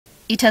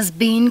It has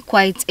been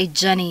quite a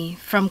journey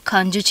from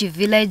Kanjuchi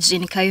village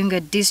in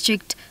Kayunga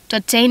district to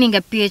attaining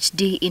a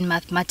PhD in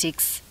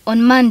mathematics.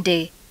 On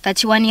Monday,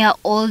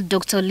 31-year-old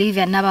Dr.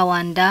 Olivia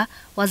Nabawanda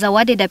was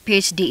awarded a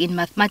PhD in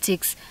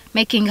mathematics,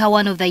 making her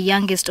one of the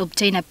youngest to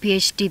obtain a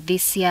PhD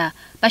this year.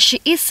 But she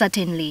is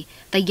certainly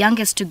the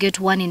youngest to get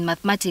one in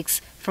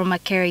mathematics from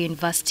Makerere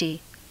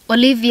University.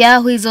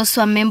 Olivia, who is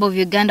also a member of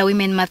Uganda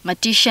Women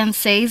Mathematicians,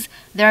 says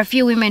there are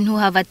few women who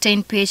have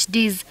attained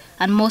PhDs,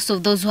 and most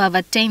of those who have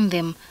attained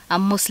them are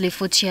mostly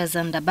 40 years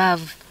and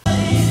above.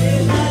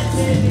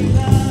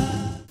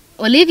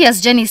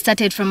 Olivia's journey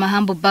started from a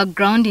humble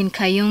background in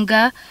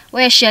Kayunga,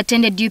 where she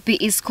attended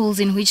UPE schools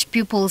in which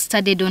pupils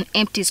studied on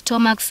empty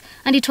stomachs,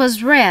 and it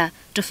was rare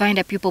to find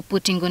a pupil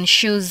putting on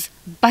shoes.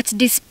 But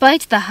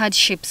despite the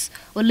hardships,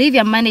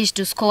 Olivia managed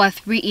to score a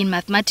 3 in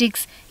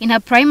mathematics in her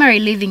primary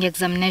leaving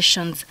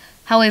examinations.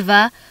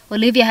 However,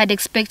 Olivia had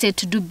expected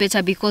to do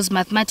better because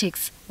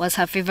mathematics was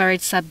her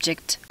favorite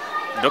subject.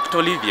 Dr.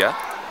 Olivia,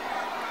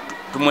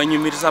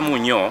 tumwenyumiriza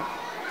munyo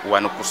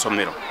wano ku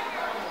ssomero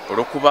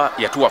olwokuba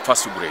yatuwa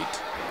first grade.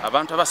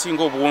 Abantu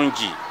abasinga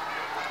obungi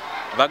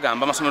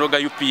bagamba amasomero ga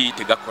UPE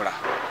tegakola.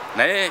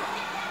 Naye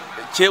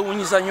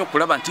kyewunyiza nnyo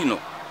okulaba ntino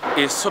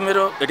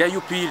essomero erya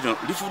UPE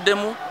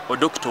lifuddemu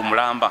Dr.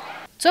 Mulamba.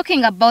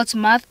 Talking about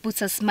math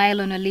puts a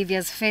smile on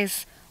Olivia's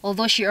face.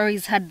 Although she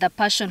always had the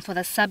passion for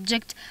the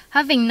subject,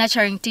 having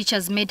nurturing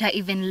teachers made her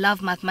even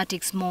love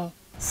mathematics more.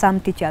 Some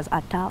teachers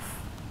are tough.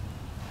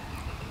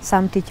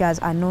 Some teachers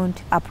are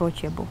not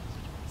approachable.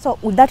 So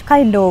with that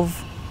kind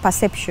of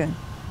perception,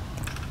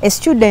 a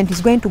student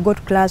is going to go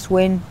to class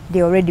when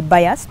they're already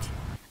biased.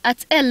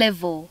 At A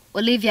level,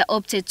 Olivia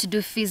opted to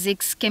do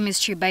physics,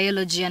 chemistry,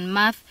 biology and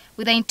math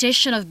with the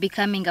intention of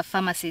becoming a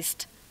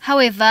pharmacist.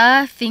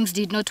 However, things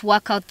did not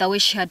work out the way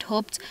she had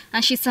hoped,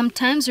 and she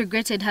sometimes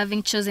regretted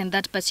having chosen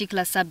that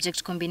particular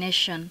subject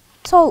combination.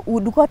 So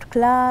we'd go to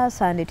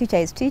class and the teacher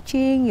is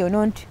teaching, you're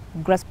not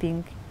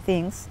grasping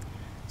things.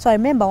 So I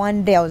remember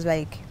one day I was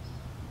like,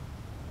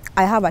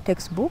 I have a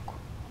textbook.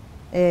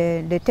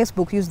 The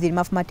textbook used in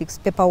mathematics,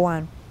 paper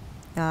 1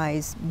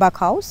 is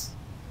Backhouse.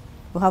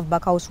 We have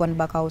Backhouse 1,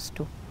 Backhouse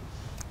 2.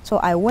 So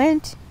I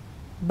went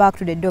back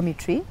to the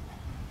dormitory.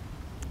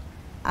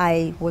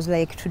 I was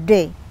like,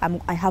 today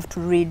I have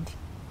to read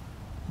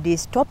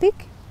this topic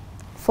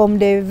from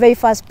the very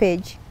first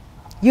page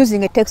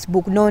using a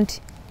textbook,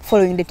 not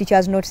following the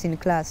teacher's notes in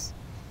class.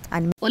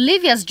 And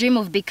Olivia's dream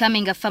of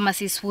becoming a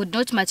pharmacist would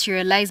not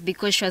materialize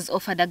because she was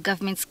offered a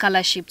government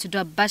scholarship to do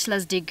a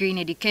bachelor's degree in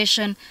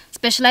education,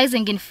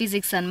 specializing in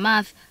physics and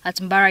math at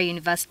Makerere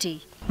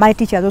University. My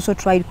teachers also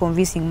tried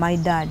convincing my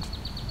dad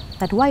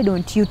that why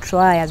don't you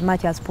try as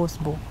much as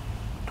possible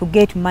to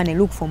get money,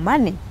 look for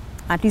money,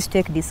 at least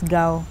take this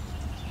girl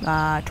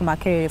to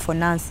Makerere for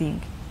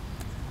nursing.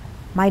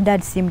 My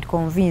dad seemed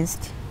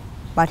convinced,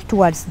 but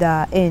towards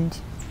the end,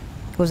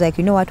 he was like,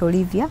 you know what,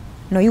 Olivia?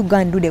 No, you go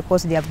and do the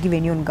course they have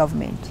given you in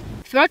government.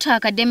 Throughout her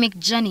academic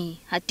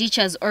journey, her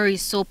teachers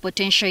always saw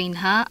potential in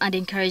her and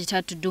encouraged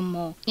her to do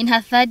more. In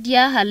her third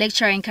year, her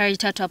lecturer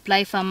encouraged her to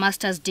apply for a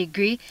master's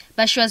degree,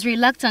 but she was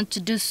reluctant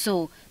to do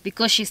so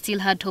because she still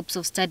had hopes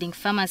of studying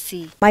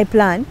pharmacy. My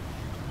plan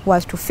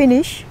was to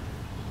finish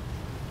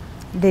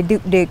the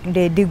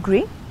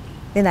degree,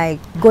 then I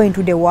go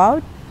into the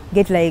world,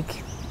 get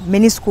like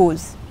many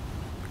schools,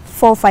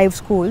 4 or 5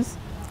 schools,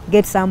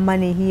 get some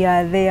money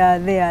here,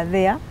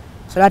 there,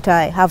 so that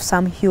I have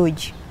some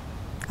huge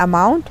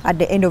amount at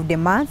the end of the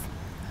month.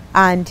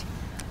 And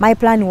my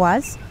plan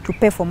was to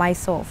pay for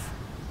myself.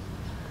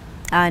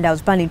 And I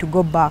was planning to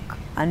go back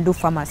and do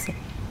pharmacy.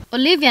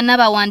 Olivia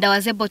Nabawanda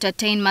was able to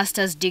attain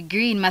master's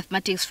degree in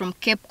mathematics from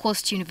Cape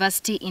Coast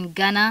University in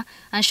Ghana,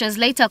 and she was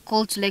later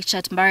called to lecture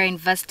at Makerere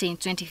University in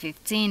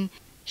 2015.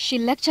 She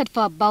lectured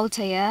for about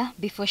a year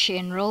before she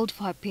enrolled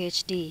for her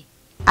PhD.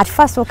 At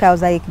first, okay, I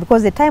was like,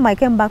 because the time I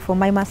came back from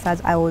my master's,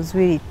 I was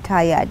really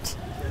tired.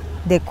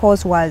 The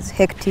course was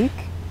hectic.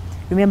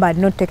 Remember, I had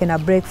not taken a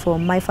break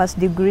from my first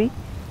degree,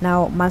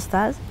 now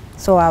master's.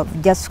 So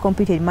I've just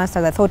completed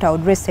master's. I thought I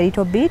would rest a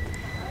little bit.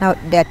 Now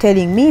they're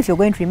telling me if you're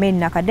going to remain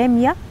in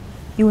academia,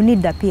 you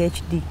need the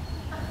PhD.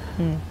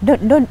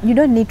 You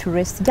don't need to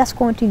rest, just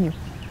continue.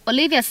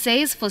 Olivia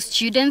says for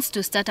students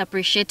to start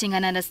appreciating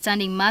and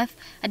understanding math,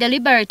 a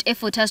deliberate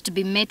effort has to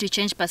be made to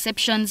change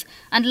perceptions,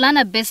 and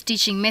learner-based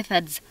teaching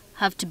methods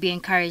have to be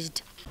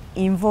encouraged.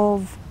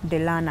 Involve the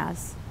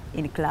learners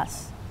in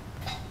class.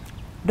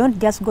 Don't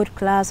just go to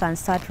class and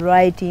start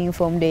writing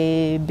from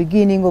the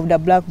beginning of the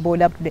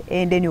blackboard up to the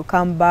end, then you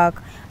come back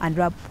and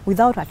rap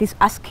without at least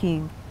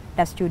asking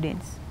the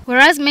students.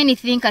 Whereas many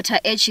think at her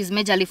age she's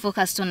majorly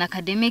focused on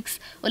academics,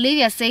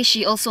 Olivia says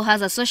she also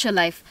has a social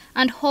life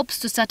and hopes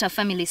to start a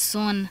family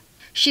soon.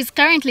 She's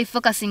currently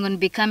focusing on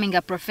becoming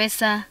a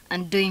professor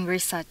and doing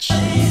research.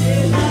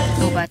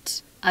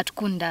 Robert at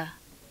Kunda,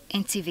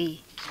 NTV.